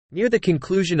Near the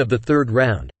conclusion of the third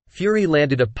round, Fury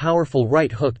landed a powerful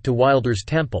right hook to Wilder's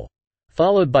temple,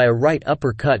 followed by a right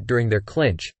uppercut during their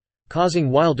clinch, causing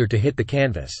Wilder to hit the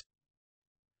canvas.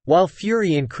 While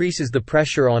Fury increases the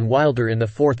pressure on Wilder in the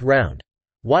fourth round,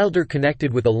 Wilder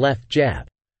connected with a left jab,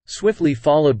 swiftly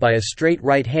followed by a straight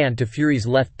right hand to Fury's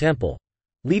left temple,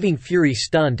 leaving Fury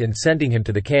stunned and sending him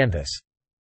to the canvas.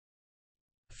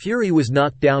 Fury was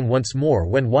knocked down once more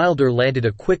when Wilder landed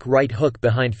a quick right hook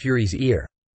behind Fury's ear.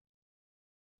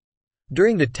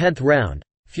 During the 10th round,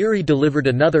 Fury delivered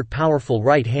another powerful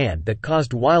right hand that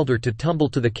caused Wilder to tumble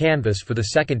to the canvas for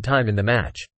the second time in the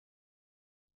match.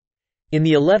 In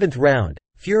the 11th round,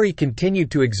 Fury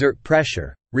continued to exert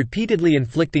pressure, repeatedly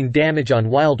inflicting damage on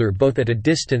Wilder both at a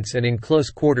distance and in close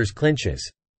quarters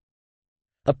clinches.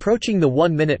 Approaching the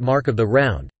 1-minute mark of the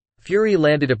round, Fury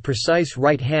landed a precise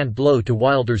right-hand blow to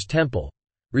Wilder's temple,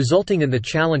 resulting in the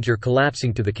challenger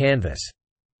collapsing to the canvas.